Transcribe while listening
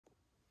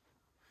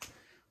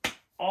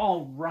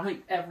All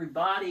right,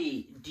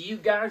 everybody. Do you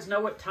guys know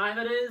what time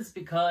it is?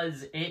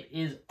 Because it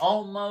is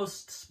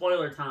almost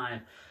spoiler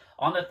time.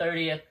 On the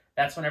 30th,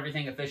 that's when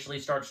everything officially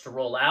starts to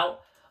roll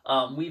out.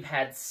 We've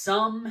had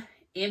some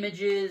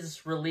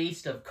images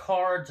released of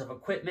cards, of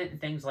equipment, and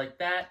things like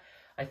that.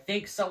 I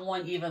think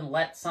someone even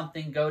let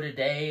something go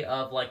today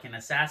of like an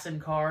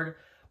assassin card,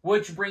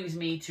 which brings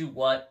me to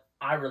what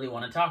I really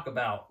want to talk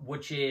about,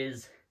 which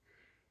is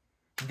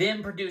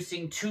them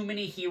producing too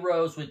many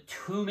heroes with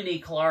too many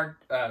card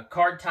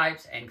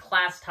types and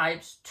class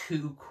types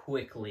too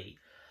quickly.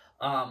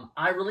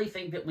 I really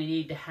think that we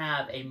need to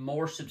have a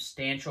more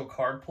substantial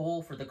card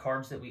pool for the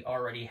cards that we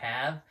already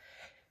have,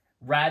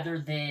 rather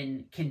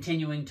than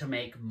continuing to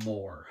make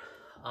more.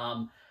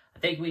 I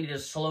think we need to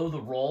slow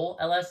the roll,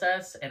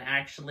 LSS, and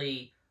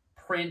actually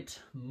print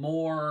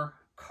more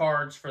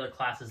cards for the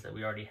classes that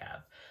we already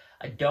have.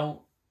 I don't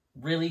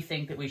really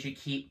think that we should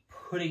keep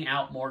putting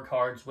out more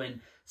cards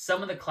when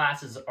some of the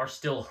classes are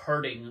still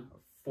hurting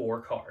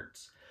for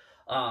cards.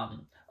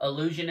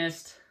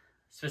 Illusionist,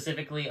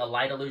 specifically a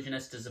light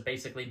illusionist, is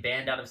basically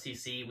banned out of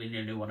CC. We need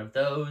a new one of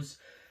those.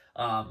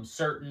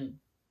 Certain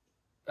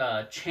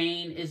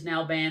chain is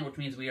now banned, which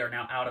means we are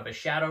now out of a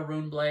shadow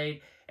rune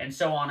blade, and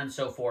so on and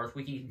so forth.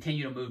 We can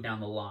continue to move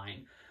down the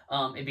line.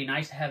 It'd be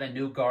nice to have a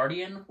new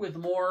guardian with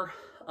more,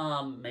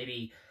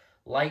 maybe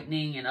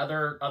lightning and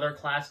other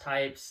class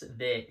types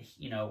that,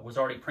 you know, was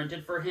already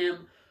printed for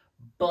him.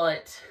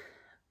 But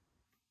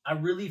I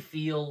really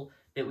feel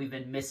that we've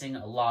been missing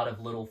a lot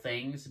of little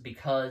things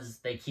because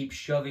they keep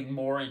shoving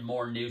more and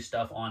more new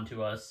stuff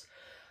onto us.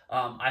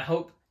 I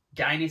hope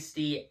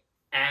Dynasty,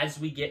 as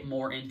we get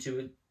more into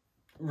it,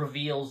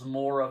 reveals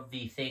more of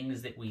the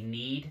things that we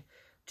need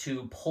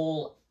to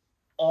pull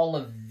all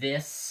of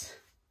this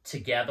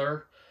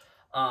together.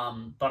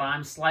 But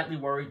I'm slightly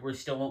worried we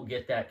still won't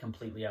get that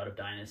completely out of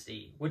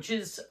Dynasty, which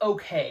is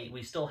okay.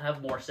 We still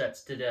have more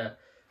sets to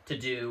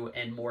do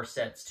and more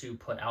sets to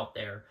put out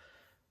there.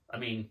 I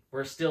mean,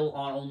 we're still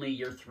on only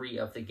year 3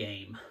 of the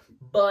game.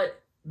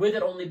 But with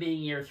it only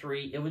being year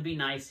 3, it would be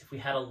nice if we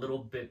had a little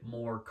bit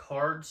more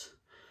cards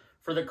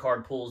for the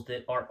card pools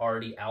that are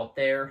already out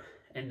there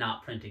and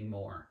not printing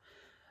more.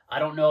 I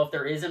don't know if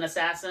there is an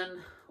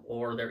assassin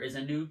or there is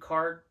a new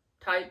card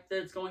type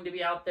that's going to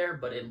be out there,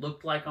 but it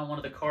looked like on one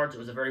of the cards, it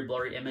was a very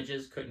blurry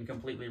images, couldn't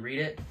completely read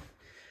it.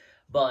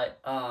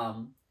 But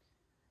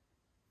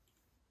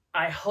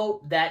I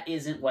hope that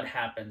isn't what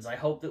happens. I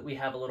hope that we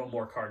have a little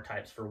more card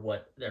types for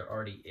what there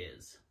already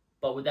is.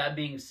 But with that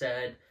being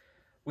said,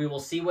 we will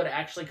see what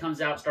actually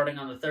comes out starting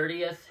on the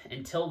 30th.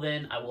 Until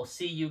then, I will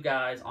see you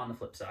guys on the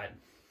flip side.